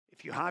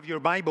If you have your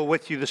Bible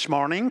with you this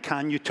morning,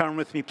 can you turn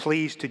with me,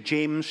 please, to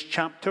James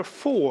chapter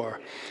 4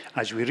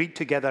 as we read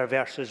together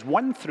verses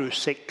 1 through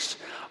 6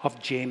 of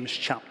James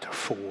chapter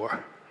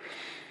 4.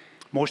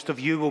 Most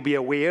of you will be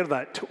aware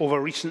that over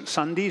recent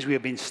Sundays we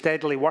have been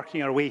steadily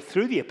working our way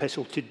through the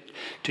epistle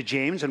to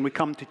James, and we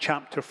come to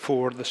chapter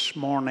 4 this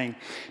morning,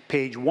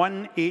 page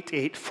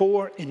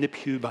 1884 in the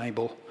Pew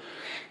Bible.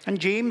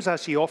 And James,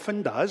 as he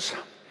often does,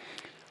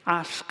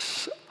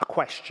 asks a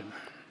question.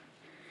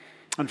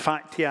 In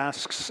fact, he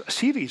asks a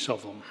series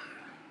of them.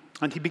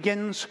 And he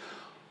begins,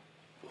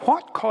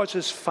 "What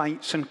causes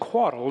fights and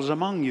quarrels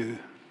among you?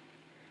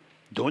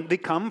 Don't they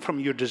come from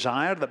your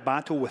desire that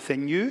battle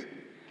within you?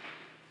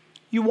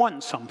 You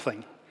want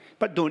something,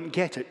 but don't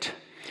get it.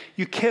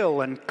 You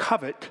kill and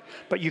covet,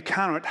 but you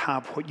cannot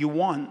have what you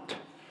want.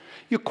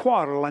 You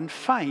quarrel and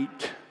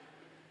fight.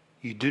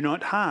 You do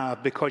not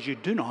have because you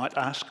do not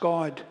ask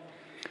God.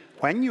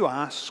 When you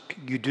ask,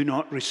 you do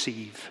not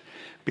receive,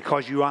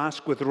 because you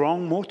ask with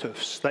wrong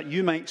motives, that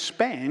you might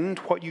spend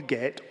what you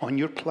get on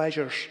your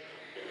pleasures.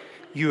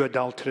 You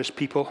adulterous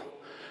people,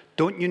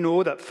 don't you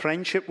know that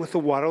friendship with the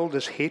world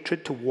is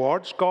hatred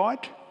towards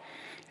God?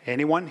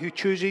 Anyone who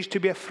chooses to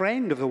be a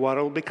friend of the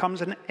world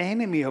becomes an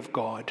enemy of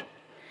God.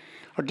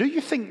 Or do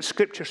you think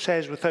Scripture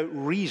says without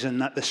reason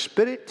that the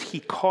Spirit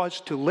He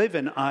caused to live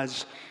in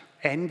us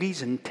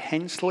envies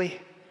intensely?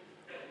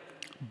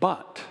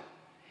 But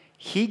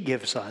He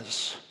gives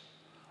us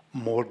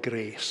more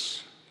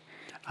grace."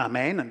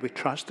 Amen, and we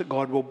trust that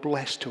God will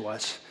bless to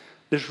us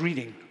this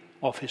reading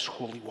of His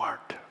holy word.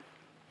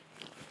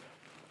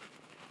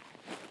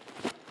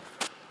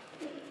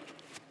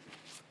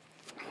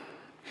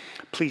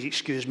 Please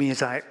excuse me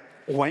as I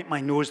wipe my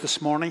nose this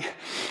morning.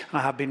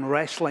 I have been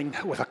wrestling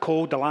with a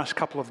cold the last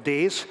couple of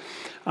days,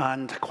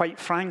 and quite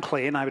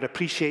frankly, and I would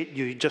appreciate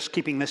you just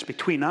keeping this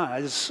between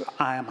us,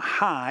 I am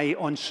high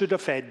on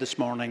Sudafed this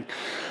morning.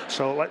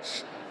 So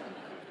let's...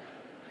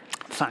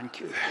 Thank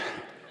you.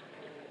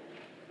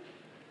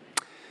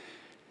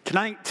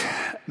 Tonight,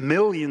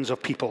 millions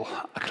of people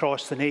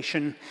across the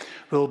nation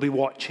will be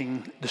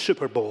watching the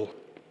Super Bowl.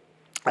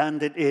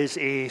 And it is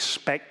a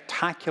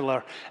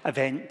spectacular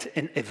event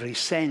in every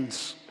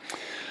sense.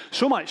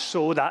 So much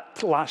so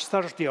that last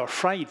Thursday or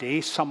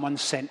Friday, someone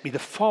sent me the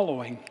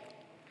following.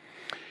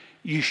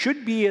 "You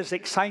should be as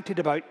excited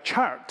about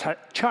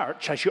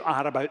church as you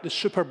are about the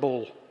Super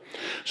Bowl.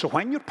 So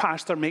when your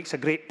pastor makes a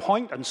great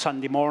point on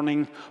Sunday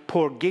morning,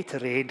 pour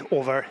Gatorade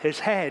over his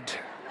head."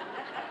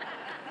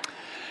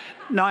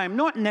 Now, I'm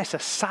not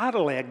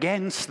necessarily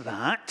against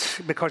that,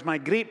 because my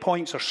great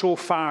points are so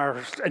far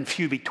and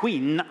few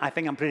between, I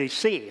think I'm pretty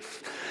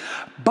safe.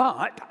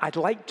 But I'd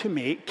like to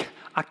make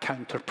a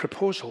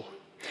counter-proposal.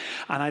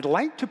 And I'd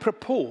like to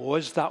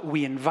propose that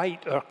we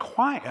invite our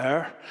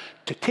choir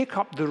to take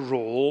up the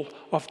role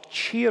of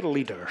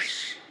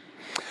cheerleaders.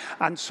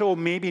 And so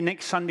maybe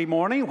next Sunday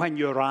morning when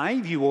you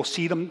arrive, you will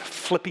see them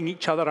flipping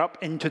each other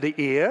up into the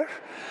air,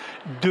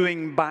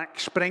 doing back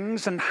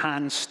springs and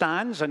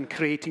handstands and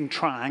creating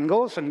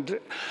triangles. And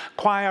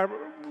choir,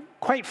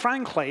 quite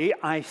frankly,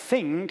 I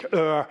think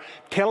our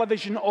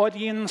television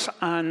audience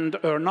and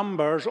our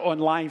numbers on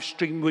live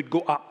stream would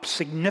go up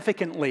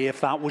significantly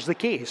if that was the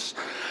case.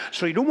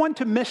 So you don't want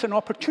to miss an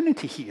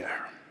opportunity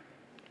here.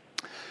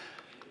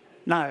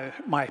 Now,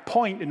 my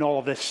point in all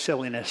of this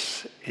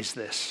silliness is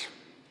this: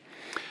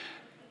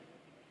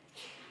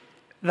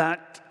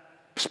 that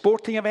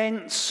sporting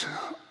events,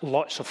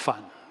 lots of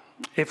fun.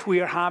 If we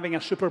are having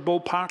a Super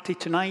Bowl party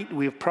tonight,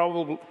 we've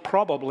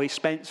probably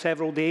spent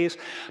several days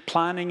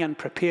planning and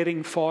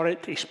preparing for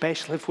it,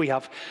 especially if we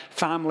have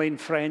family and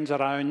friends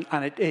around,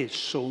 and it is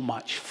so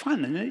much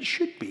fun, and it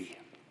should be.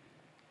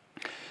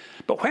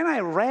 But when I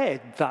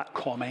read that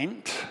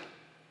comment,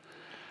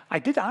 I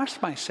did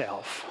ask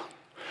myself,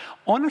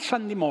 on a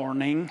Sunday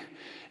morning,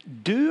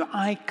 do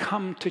I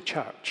come to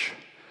church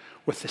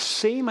with the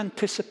same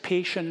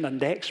anticipation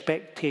and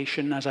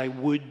expectation as I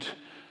would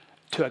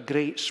to a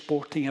great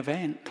sporting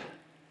event?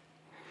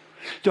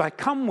 Do I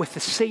come with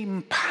the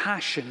same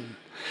passion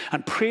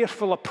and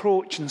prayerful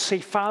approach and say,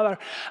 "Father,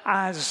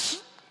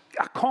 as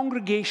a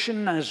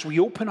congregation, as we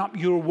open up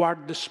your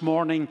word this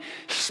morning,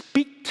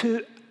 speak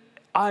to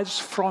us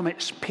from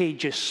its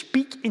pages,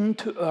 speak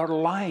into our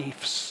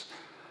lives"?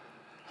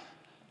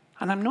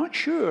 And I'm not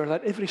sure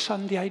that every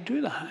Sunday I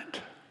do that.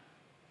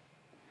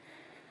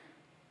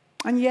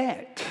 And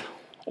yet,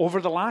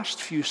 over the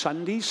last few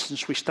Sundays,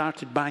 since we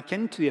started back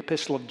into the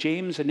Epistle of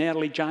James in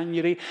early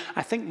January,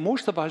 I think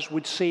most of us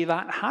would say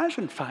that has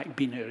in fact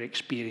been our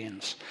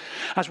experience.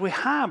 As we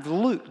have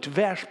looked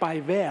verse by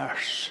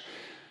verse,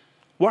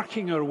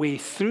 working our way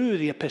through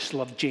the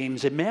Epistle of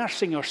James,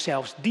 immersing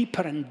ourselves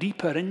deeper and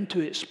deeper into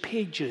its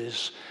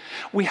pages,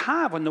 we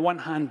have on the one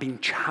hand been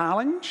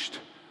challenged,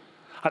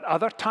 at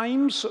other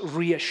times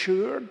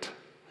reassured.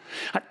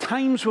 At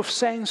times we've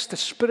sensed the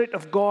Spirit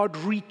of God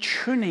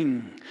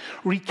retuning,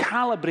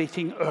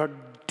 recalibrating our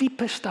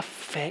deepest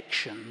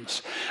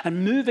affections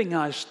and moving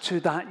us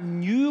to that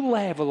new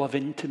level of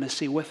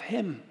intimacy with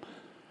Him.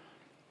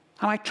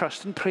 And I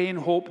trust and pray and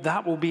hope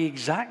that will be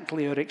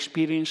exactly our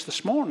experience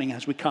this morning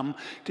as we come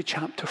to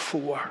chapter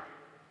 4.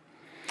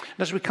 And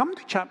as we come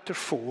to chapter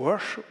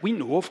 4, we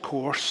know, of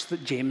course,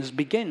 that James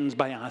begins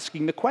by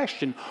asking the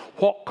question,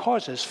 what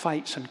causes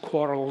fights and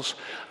quarrels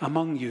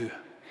among you?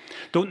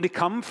 Don't they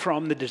come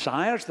from the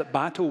desires that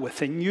battle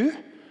within you?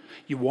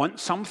 You want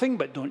something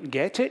but don't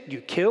get it.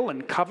 You kill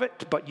and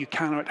covet, but you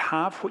cannot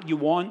have what you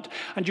want,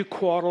 and you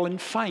quarrel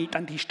and fight.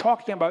 And he's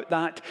talking about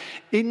that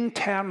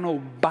internal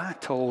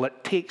battle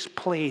that takes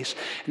place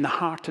in the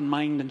heart and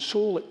mind and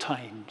soul at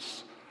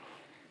times.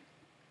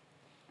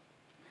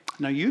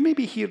 Now, you may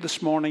be here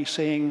this morning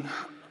saying,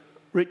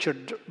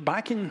 Richard,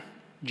 back in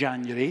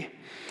January,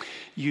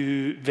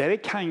 you very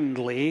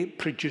kindly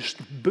produced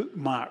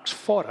bookmarks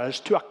for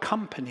us to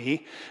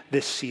accompany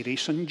this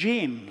series on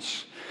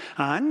James.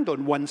 And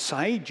on one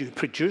side, you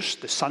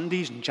produced the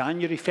Sundays in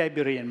January,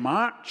 February, and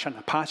March, and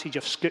a passage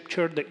of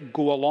Scripture that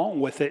go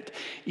along with it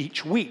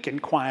each week. In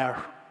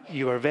choir,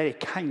 you were very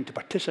kind to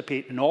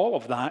participate in all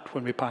of that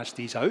when we passed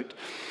these out.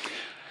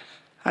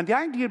 And the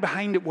idea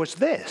behind it was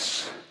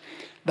this,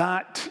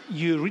 that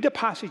you read a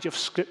passage of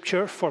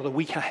Scripture for the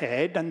week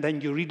ahead, and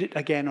then you read it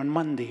again on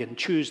Monday and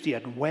Tuesday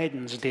and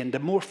Wednesday. And the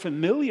more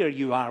familiar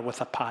you are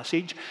with a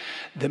passage,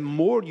 the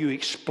more you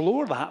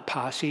explore that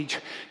passage,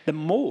 the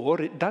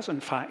more it does in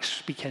fact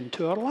speak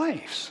into our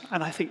lives.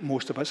 And I think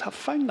most of us have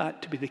found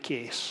that to be the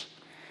case.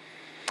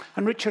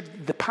 And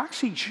Richard, the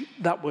passage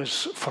that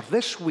was for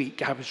this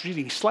week, I was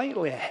reading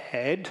slightly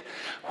ahead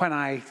when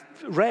I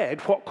read,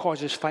 what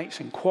causes fights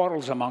and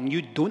quarrels among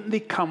you? Don't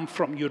they come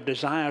from your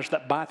desires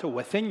that battle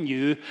within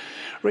you?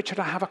 Richard,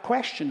 I have a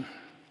question.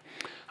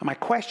 And my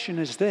question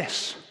is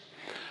this,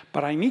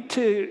 but I need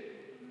to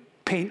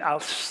paint a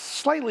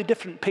slightly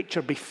different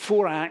picture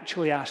before I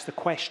actually ask the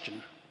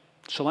question.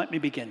 So let me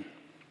begin.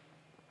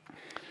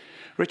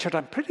 Richard,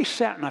 I'm pretty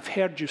certain I've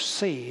heard you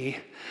say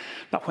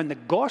that when the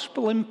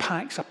gospel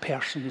impacts a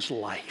person's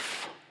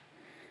life,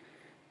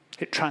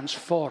 it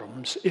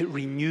transforms, it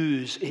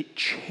renews, it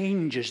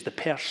changes the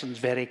person's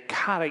very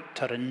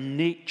character and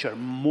nature,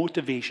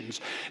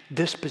 motivations,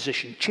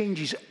 disposition,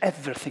 changes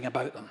everything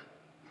about them.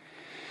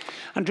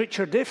 And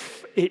Richard,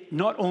 if it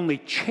not only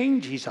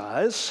changes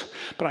us,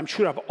 but I'm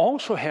sure I've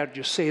also heard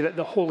you say that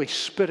the Holy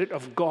Spirit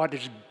of God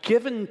is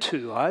given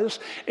to us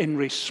in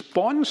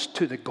response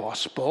to the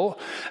gospel,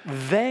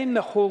 then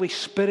the Holy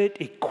Spirit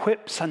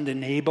equips and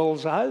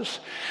enables us,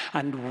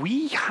 and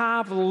we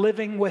have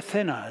living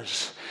within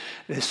us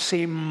the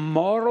same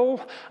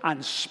moral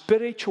and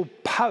spiritual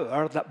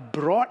power that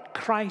brought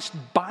Christ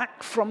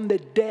back from the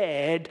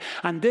dead.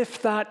 And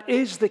if that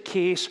is the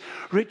case,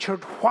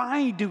 Richard,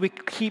 why do we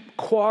keep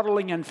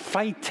quarreling and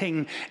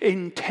fighting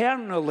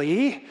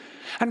internally?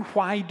 And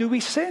why do we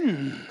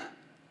sin?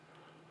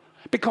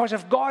 Because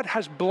if God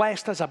has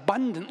blessed us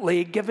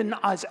abundantly, given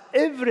us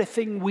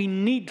everything we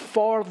need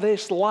for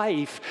this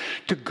life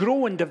to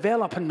grow and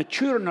develop and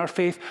mature in our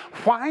faith,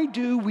 why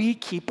do we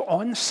keep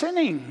on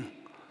sinning?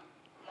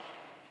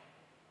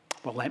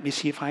 Well, let me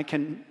see if I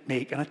can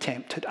make an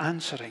attempt at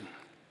answering.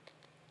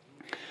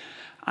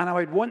 And I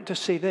would want to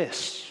say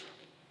this,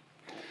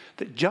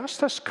 that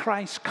just as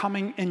Christ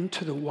coming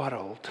into the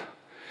world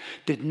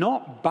did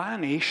not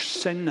banish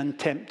sin and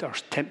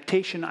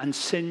temptation and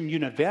sin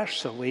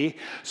universally,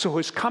 so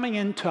his coming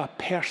into a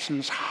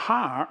person's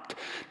heart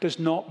does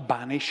not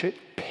banish it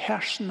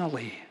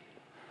personally.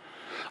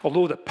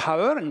 Although the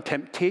power and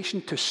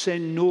temptation to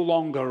sin no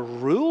longer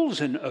rules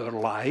in our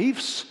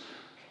lives,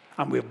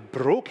 and we've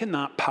broken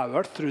that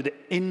power through the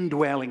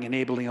indwelling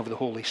enabling of the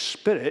Holy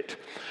Spirit,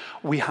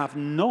 we have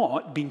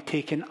not been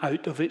taken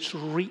out of its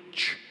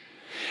reach.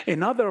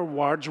 In other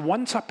words,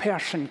 once a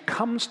person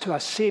comes to a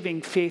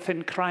saving faith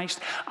in Christ,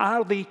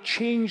 are they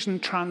changed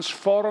and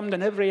transformed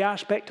in every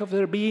aspect of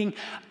their being?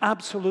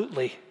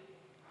 Absolutely.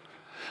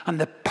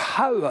 And the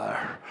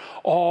power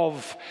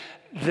of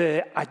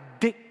the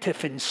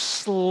addictive,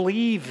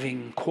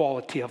 enslaving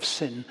quality of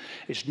sin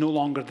is no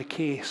longer the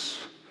case.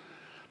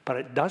 But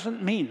it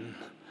doesn't mean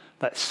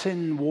that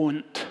sin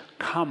won't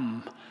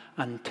come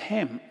and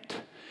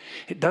tempt.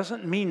 It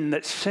doesn't mean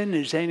that sin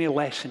is any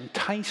less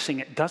enticing.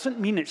 It doesn't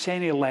mean it's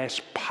any less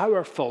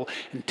powerful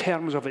in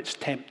terms of its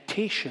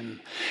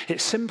temptation. It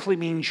simply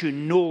means you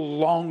no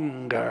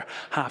longer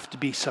have to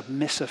be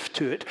submissive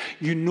to it.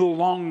 You no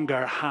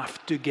longer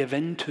have to give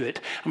in to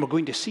it. And we're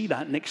going to see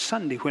that next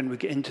Sunday when we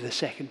get into the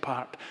second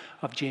part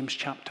of James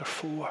chapter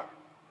 4.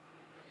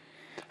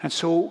 And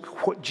so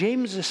what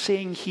James is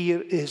saying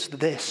here is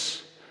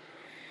this,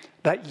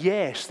 that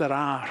yes, there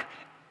are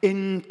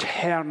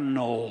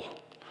internal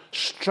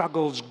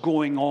struggles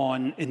going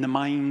on in the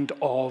mind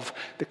of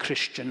the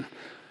Christian.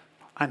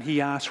 And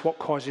he asks, what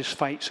causes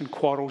fights and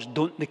quarrels?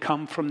 Don't they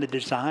come from the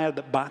desire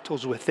that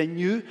battles within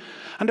you?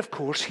 And of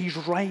course, he's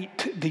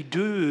right, they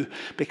do,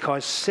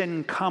 because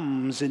sin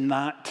comes in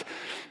that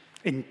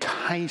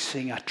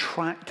enticing,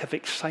 attractive,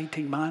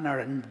 exciting manner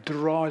and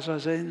draws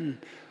us in.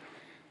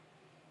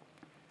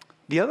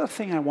 The other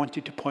thing I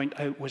wanted to point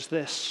out was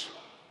this.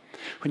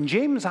 When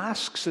James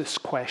asks this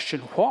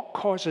question, what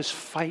causes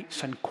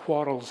fights and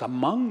quarrels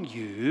among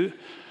you?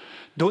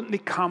 Don't they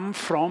come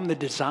from the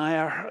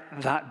desire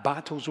that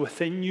battles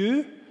within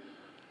you?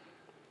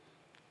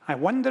 I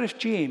wonder if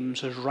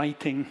James is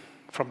writing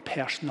from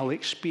personal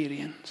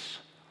experience.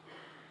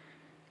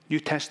 New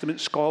Testament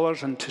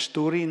scholars and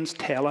historians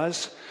tell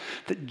us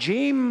that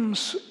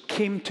James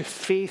came to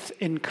faith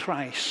in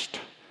Christ,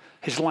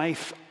 his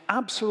life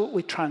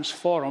absolutely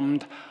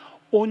transformed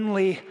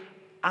only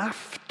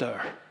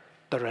after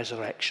the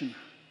resurrection.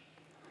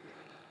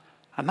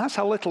 And that's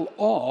a little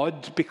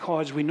odd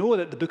because we know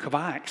that the book of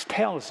Acts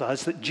tells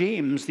us that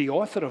James, the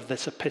author of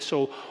this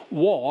epistle,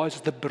 was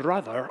the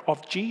brother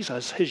of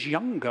Jesus, his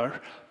younger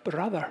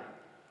brother.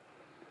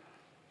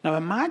 Now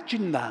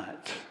imagine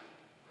that.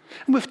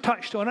 And we've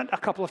touched on it a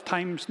couple of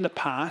times in the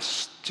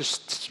past,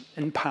 just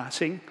in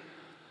passing.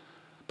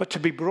 But to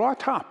be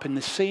brought up in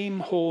the same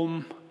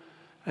home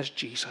as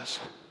Jesus,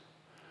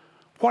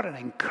 what an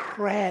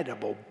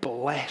incredible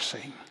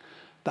blessing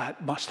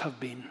that must have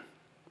been.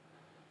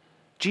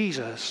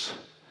 Jesus,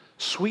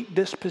 sweet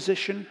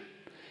disposition,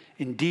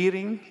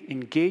 endearing,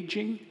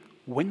 engaging,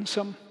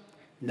 winsome,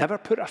 never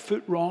put a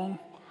foot wrong,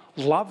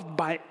 loved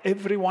by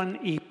everyone,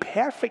 a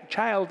perfect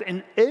child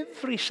in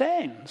every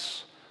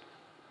sense.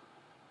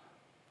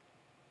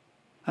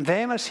 And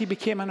then as he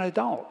became an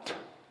adult,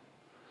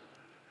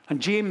 and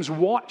James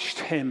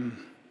watched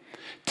him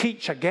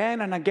teach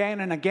again and again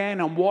and again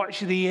and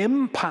watch the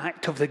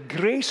impact of the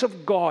grace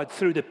of God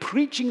through the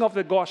preaching of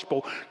the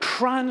gospel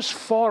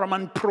transform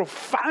and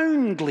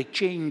profoundly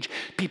change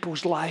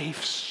people's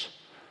lives.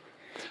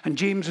 And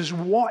James is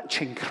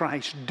watching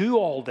Christ do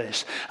all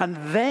this, and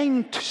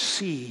then to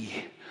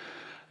see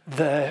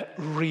the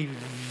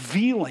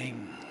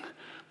revealing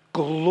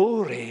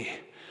glory,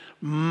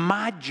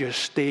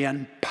 majesty,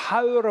 and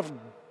power of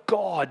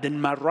God in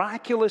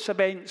miraculous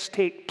events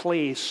take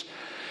place.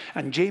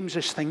 And James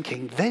is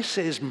thinking, this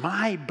is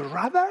my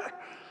brother?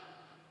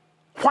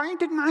 Why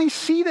didn't I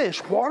see this?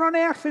 What on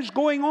earth is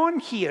going on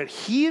here?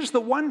 He is the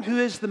one who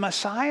is the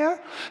Messiah,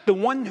 the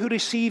one who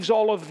receives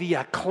all of the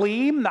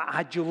acclaim, the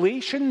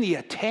adulation, the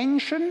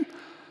attention.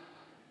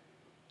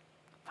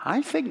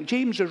 I think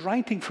James is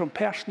writing from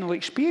personal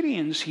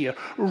experience here,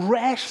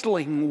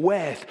 wrestling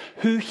with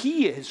who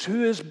he is,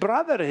 who his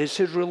brother is,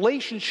 his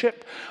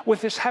relationship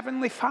with his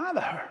heavenly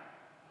Father.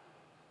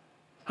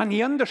 And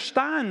he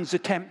understands the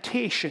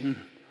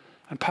temptation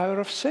and power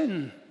of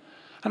sin.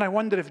 And I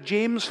wonder if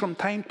James, from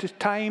time to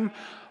time,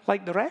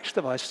 like the rest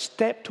of us,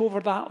 stepped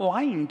over that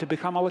line to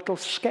become a little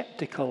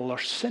skeptical or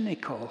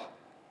cynical.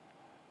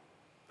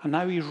 And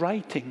now he's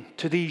writing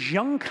to these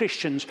young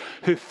Christians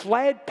who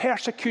fled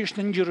persecution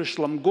in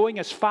Jerusalem, going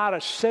as far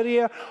as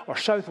Syria or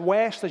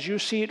southwest, as you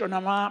see it on a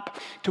map,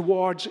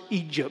 towards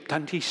Egypt.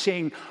 And he's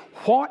saying,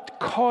 what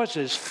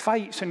causes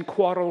fights and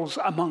quarrels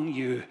among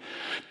you?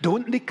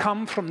 Don't they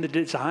come from the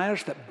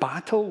desires that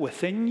battle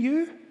within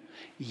you?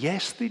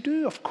 Yes, they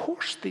do. Of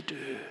course they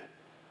do.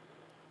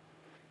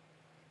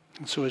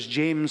 And so as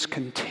James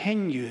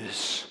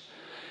continues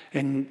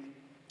in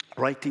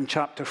writing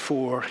chapter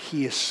 4,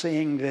 he is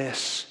saying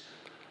this: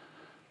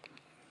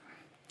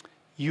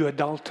 you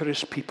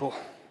adulterous people,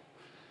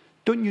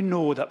 don't you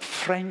know that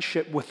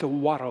friendship with the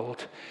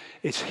world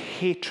is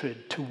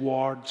hatred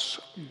towards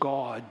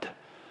God?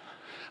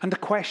 And the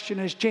question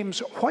is, James,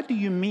 what do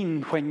you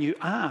mean when you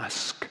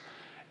ask,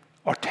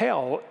 or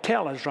tell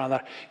us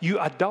rather, you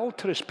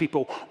adulterous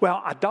people?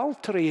 Well,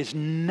 adultery is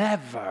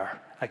never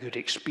a good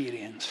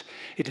experience.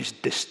 It is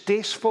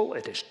distasteful,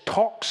 it is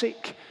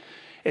toxic,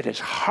 it is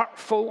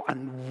hurtful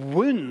and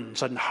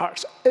wounds and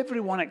hurts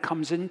everyone it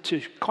comes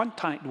into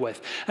contact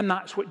with. And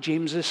that's what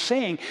James is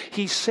saying.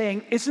 He's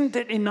saying, isn't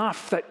it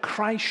enough that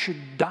Christ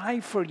should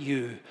die for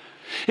you?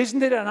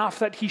 Isn't it enough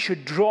that he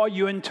should draw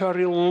you into a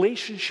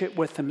relationship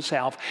with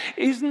himself?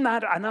 Isn't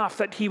that enough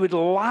that he would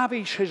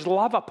lavish his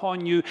love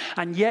upon you,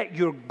 and yet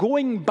you're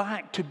going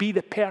back to be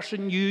the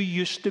person you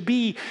used to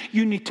be?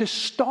 You need to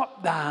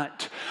stop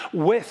that.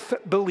 With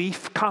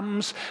belief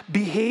comes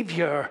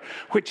behavior,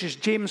 which is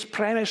James'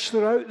 premise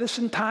throughout this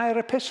entire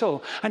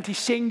epistle. And he's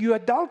saying, you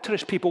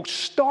adulterous people,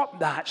 stop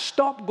that.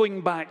 Stop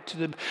going back to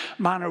the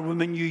man or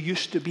woman you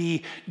used to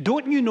be.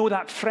 Don't you know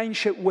that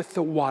friendship with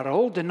the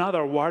world, in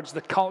other words,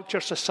 the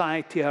culture,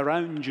 society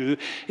around you,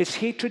 is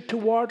hatred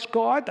towards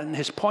God? And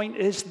his point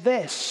is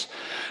this,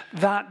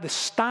 that the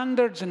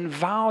standards and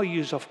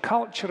values of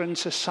culture and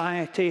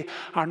society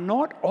are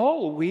not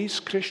always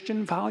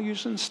Christian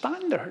values and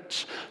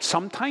standards.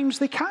 Sometimes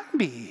they can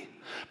be,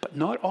 but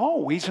not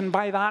always. And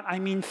by that I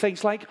mean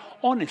things like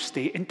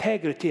honesty,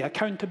 integrity,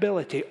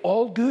 accountability,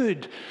 all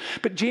good.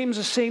 But James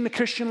is saying the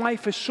Christian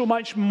life is so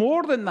much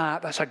more than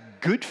that. That's a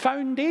good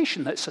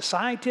foundation that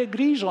society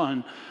agrees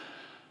on.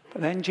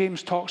 But then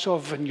James talks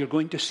of, and you're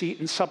going to see it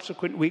in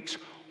subsequent weeks,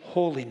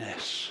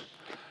 holiness,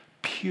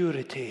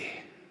 purity,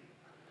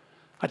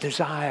 a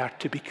desire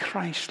to be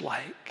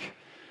Christ-like,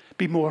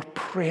 be more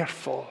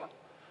prayerful,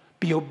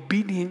 be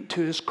obedient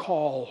to his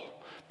call.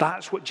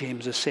 That's what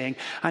James is saying.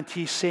 And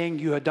he's saying,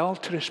 you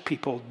adulterous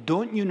people,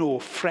 don't you know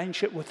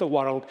friendship with the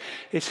world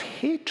is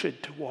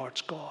hatred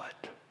towards God?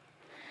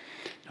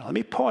 Now let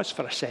me pause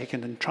for a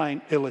second and try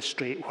and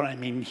illustrate what I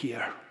mean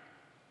here.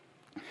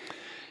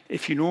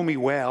 If you know me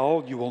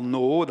well, you will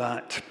know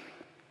that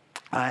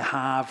I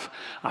have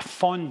a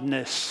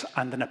fondness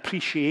and an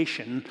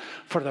appreciation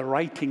for the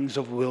writings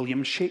of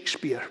William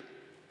Shakespeare.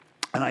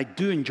 And I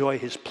do enjoy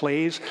his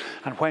plays,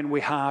 and when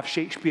we have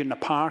Shakespeare in the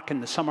Park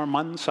in the summer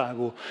months, I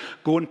will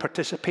go and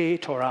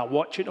participate, or I'll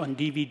watch it on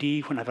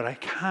DVD whenever I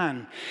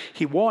can.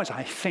 He was,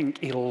 I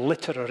think, a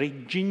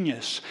literary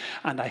genius,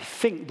 and I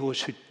think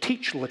those who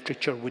teach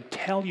literature would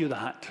tell you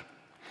that.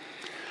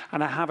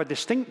 And I have a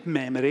distinct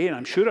memory, and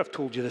I'm sure I've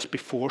told you this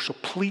before, so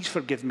please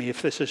forgive me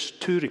if this is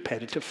too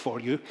repetitive for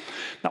you.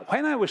 Now,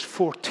 when I was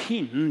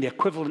 14, the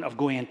equivalent of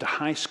going into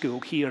high school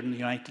here in the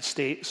United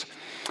States,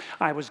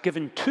 I was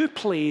given 2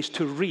 plays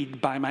to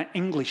read by my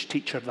English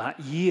teacher that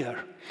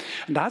year.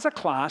 And as a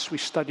class, we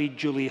studied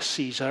Julius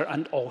Caesar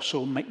and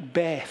also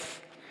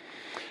Macbeth.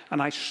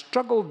 And I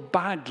struggled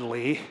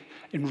badly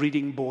in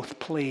reading both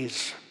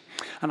plays.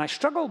 And I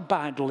struggled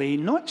badly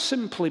not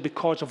simply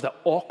because of the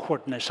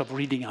awkwardness of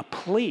reading a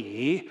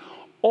play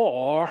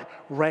or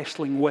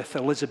wrestling with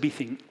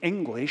Elizabethan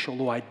English,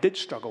 although I did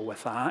struggle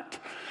with that,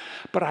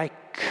 but I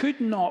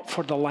could not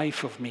for the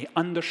life of me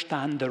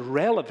understand the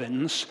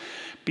relevance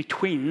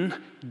between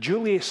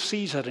Julius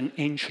Caesar in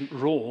ancient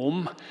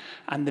Rome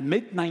and the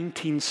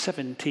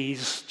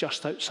mid-1970s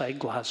just outside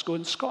Glasgow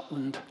in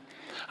Scotland.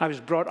 I was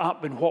brought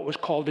up in what was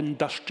called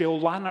industrial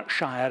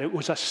Lanarkshire. It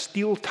was a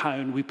steel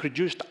town. We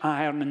produced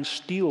iron and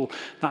steel.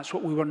 That's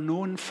what we were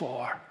known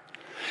for.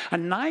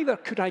 And neither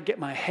could I get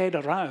my head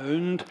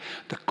around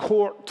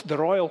the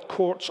royal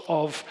courts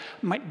of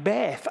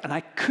Macbeth, and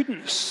I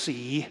couldn't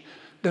see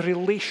the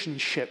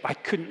relationship. I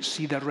couldn't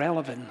see the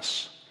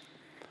relevance.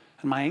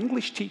 And my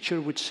English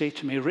teacher would say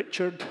to me,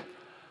 "Richard,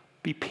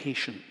 be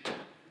patient.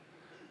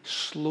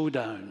 Slow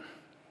down.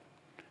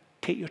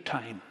 Take your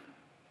time."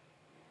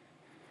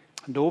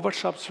 And over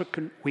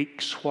subsequent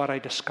weeks, what I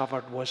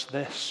discovered was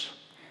this,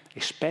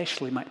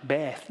 especially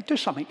Macbeth, to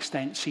some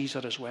extent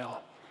Caesar as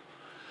well.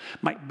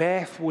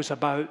 Macbeth was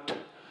about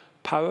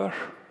power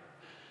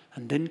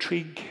and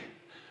intrigue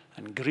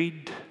and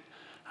greed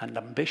and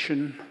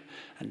ambition.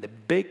 And the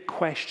big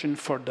question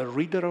for the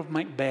reader of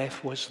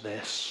Macbeth was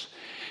this: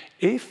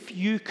 if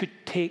you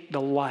could take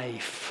the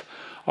life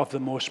of the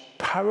most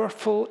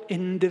powerful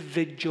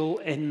individual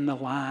in the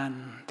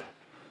land,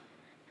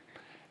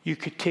 you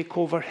could take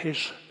over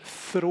his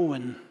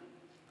throne,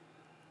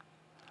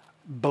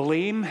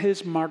 blame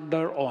his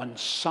murder on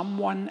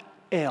someone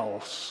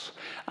else,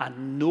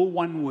 and no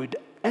one would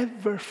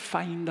ever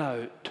find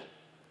out.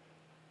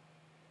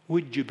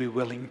 Would you be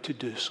willing to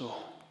do so?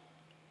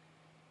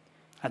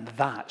 And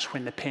that's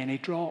when the penny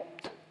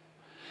dropped.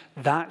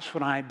 That's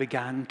when I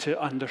began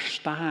to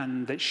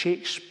understand that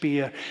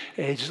Shakespeare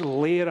is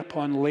layer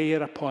upon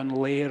layer upon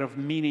layer of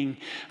meaning,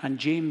 and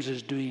James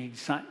is doing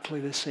exactly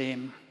the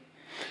same.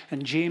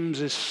 And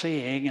James is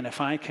saying, and if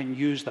I can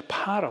use the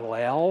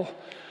parallel,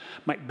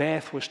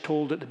 Macbeth was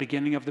told at the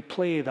beginning of the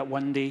play that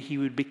one day he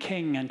would be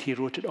king, and he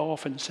wrote it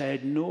off and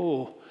said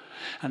no.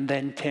 And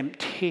then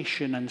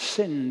temptation and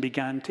sin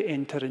began to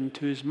enter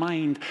into his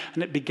mind,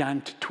 and it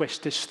began to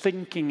twist his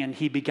thinking, and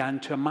he began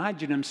to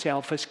imagine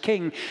himself as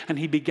king, and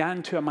he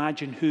began to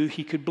imagine who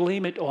he could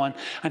blame it on,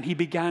 and he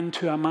began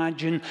to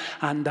imagine,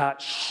 and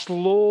that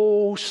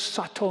slow,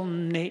 subtle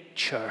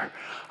nature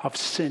of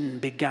sin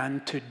began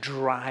to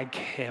drag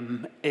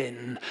him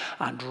in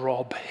and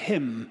rob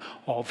him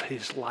of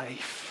his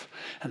life.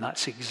 And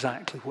that's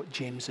exactly what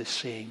James is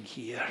saying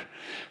here.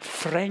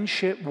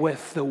 Friendship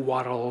with the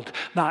world,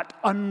 that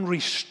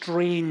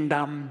unrestrained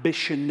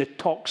ambition, the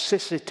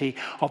toxicity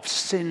of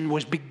sin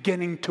was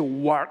beginning to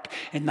work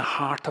in the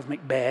heart of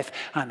Macbeth,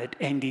 and it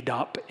ended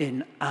up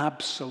in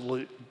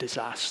absolute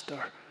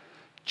disaster.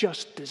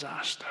 Just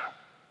disaster.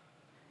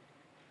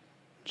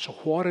 So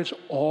what is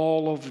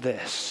all of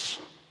this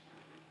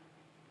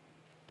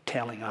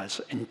telling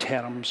us in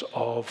terms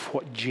of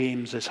what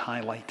James is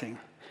highlighting?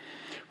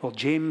 Well,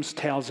 James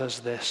tells us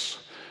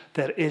this: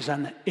 there is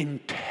an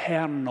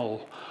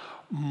internal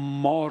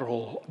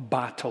moral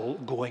battle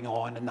going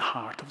on in the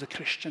heart of the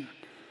Christian.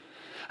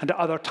 And at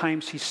other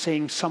times he's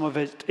saying some of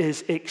it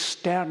is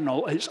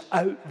external, it's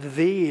out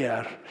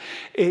there.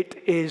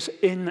 It is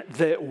in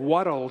the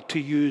world, to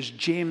use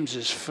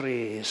James's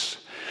phrase.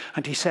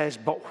 And he says,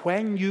 but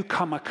when you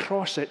come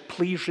across it,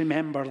 please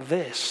remember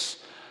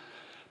this: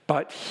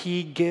 but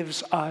he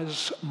gives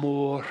us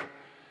more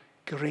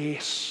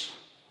grace.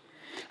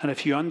 And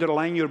if you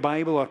underline your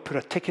Bible or put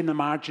a tick in the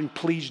margin,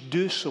 please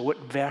do so at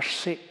verse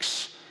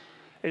 6.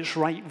 It's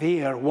right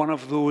there, one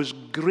of those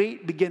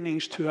great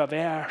beginnings to a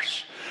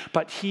verse.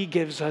 But he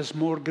gives us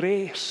more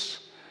grace.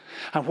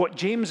 And what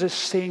James is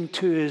saying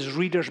to his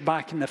readers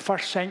back in the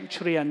 1st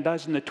century and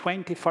does in the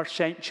 21st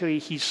century,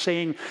 he's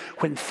saying,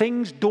 when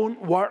things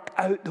don't work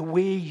out the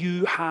way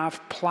you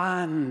have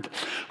planned,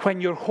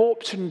 when your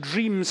hopes and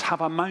dreams have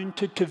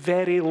amounted to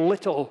very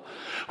little,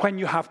 when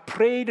you have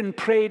prayed and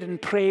prayed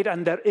and prayed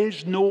and there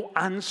is no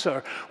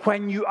answer,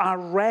 when you are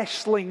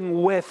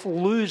wrestling with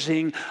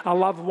losing a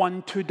loved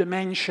one to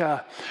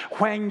dementia,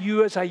 when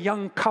you as a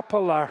young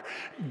couple are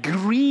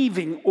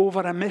grieving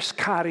over a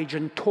miscarriage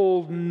and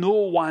told no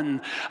one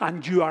done,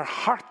 and you are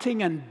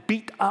hurting and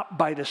beat up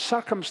by the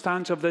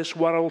circumstance of this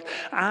world,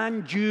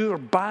 and your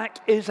back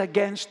is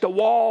against the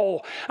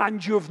wall,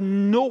 and you've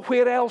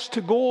nowhere else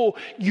to go,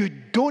 you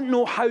don't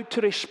know how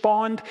to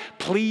respond,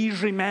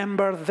 please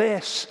remember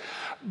this: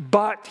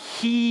 but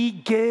he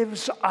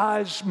gives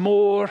us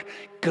more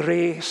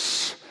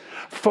grace.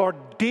 For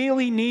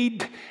daily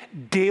need,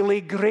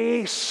 daily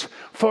grace.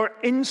 For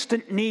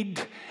instant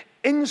need,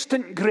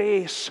 instant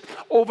grace.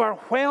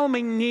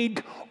 Overwhelming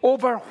need,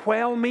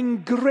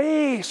 overwhelming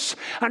grace.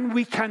 And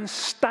we can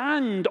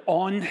stand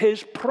on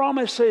his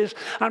promises,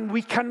 and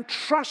we can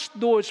trust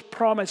those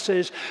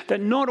promises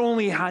that not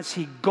only has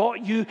he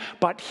got you,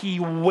 but he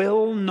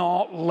will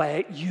not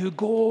let you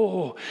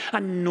go.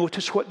 And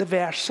notice what the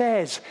verse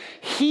says.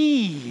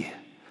 He,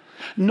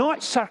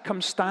 not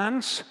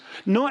circumstance,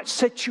 not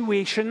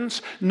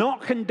situations,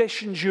 not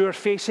conditions you're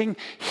facing.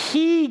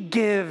 He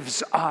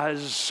gives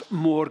us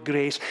more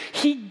grace.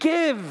 He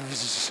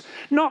gives,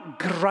 not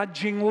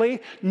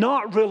grudgingly,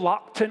 not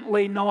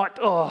reluctantly, not,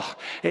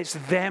 it's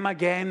them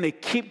again. They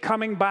keep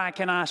coming back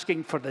and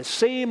asking for the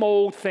same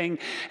old thing.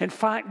 In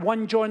fact,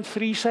 1 John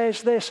 3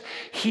 says this: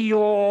 he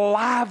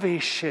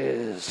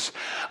lavishes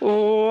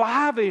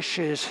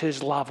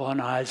his love on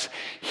us.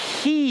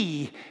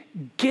 He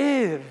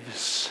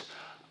gives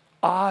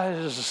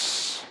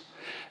us,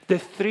 the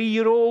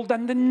 3-year-old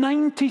and the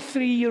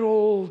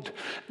 93-year-old,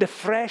 the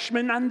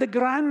freshman and the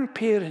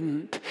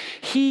grandparent.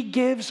 He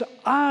gives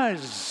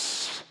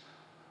us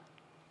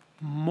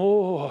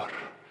more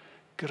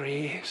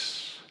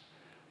grace.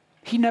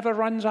 He never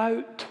runs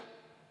out.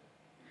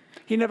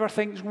 He never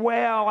thinks,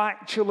 well,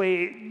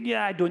 actually,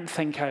 I don't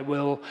think I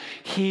will.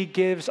 He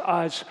gives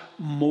us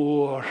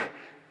more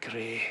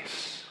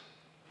grace.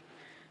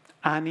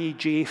 Annie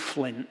J.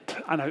 Flint,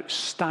 an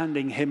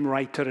outstanding hymn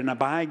writer in a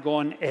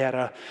bygone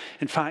era.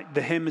 In fact,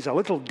 the hymn is a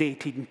little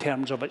dated in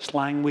terms of its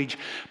language,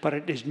 but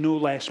it is no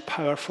less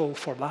powerful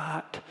for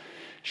that.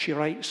 She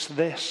writes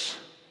this: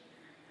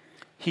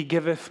 he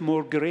giveth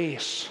more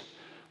grace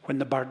when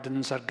the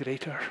burdens are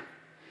greater.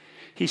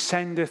 He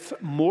sendeth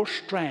more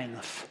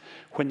strength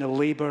when the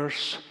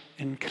labours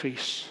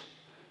increase.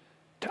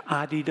 To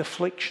added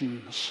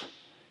afflictions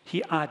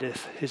he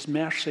addeth his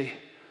mercy.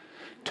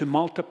 To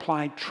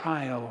multiplied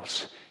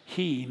trials,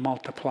 he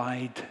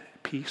multiplied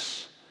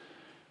peace.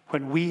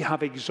 When we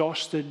have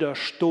exhausted our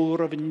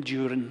store of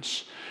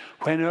endurance,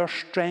 when our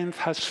strength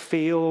has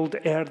failed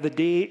ere the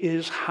day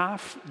is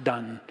half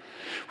done,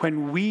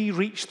 when we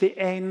reach the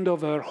end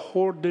of our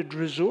hoarded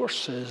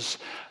resources,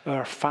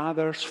 our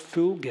Father's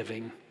full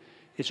giving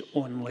is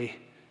only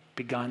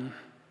begun.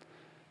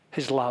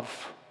 His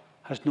love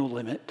has no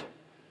limit.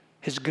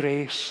 His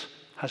grace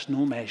has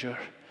no measure.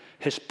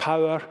 His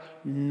power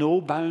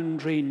no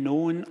boundary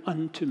known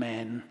unto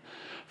men.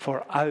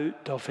 For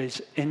out of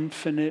his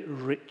infinite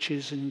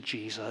riches in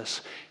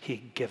Jesus, he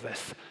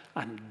giveth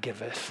and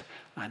giveth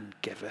and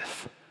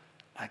giveth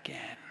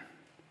again.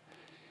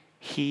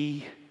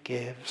 He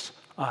gives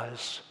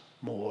us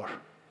more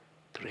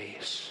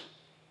grace.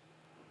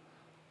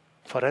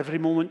 For every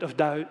moment of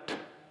doubt,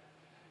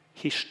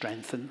 he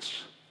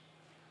strengthens.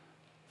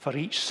 For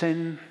each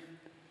sin,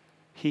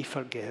 he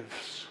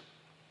forgives.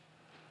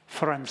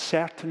 For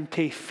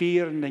uncertainty,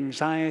 fear, and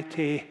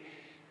anxiety,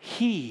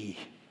 he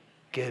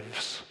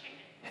gives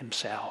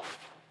himself.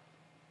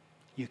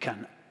 You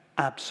can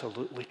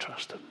absolutely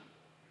trust him.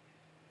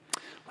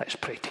 Let's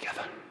pray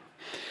together.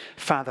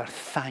 Father,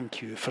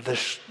 thank you for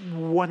this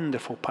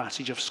wonderful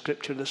passage of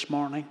Scripture this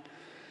morning.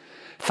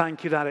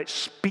 Thank you that it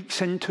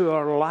speaks into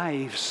our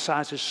lives,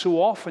 as is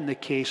so often the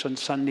case on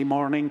Sunday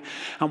morning.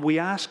 And we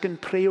ask and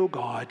pray, O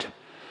God,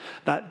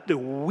 that the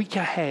week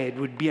ahead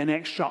would be an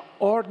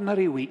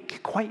extraordinary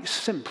week, quite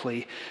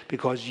simply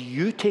because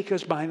you take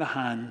us by the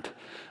hand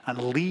and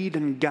lead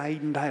and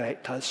guide and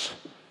direct us.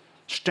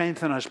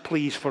 Strengthen us,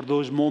 please, for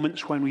those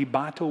moments when we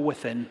battle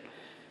within.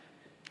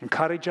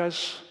 Encourage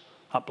us,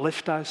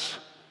 uplift us,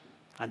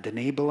 and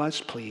enable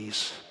us,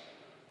 please,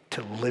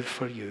 to live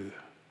for you.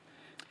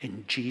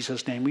 In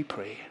Jesus' name we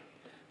pray.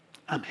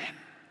 Amen.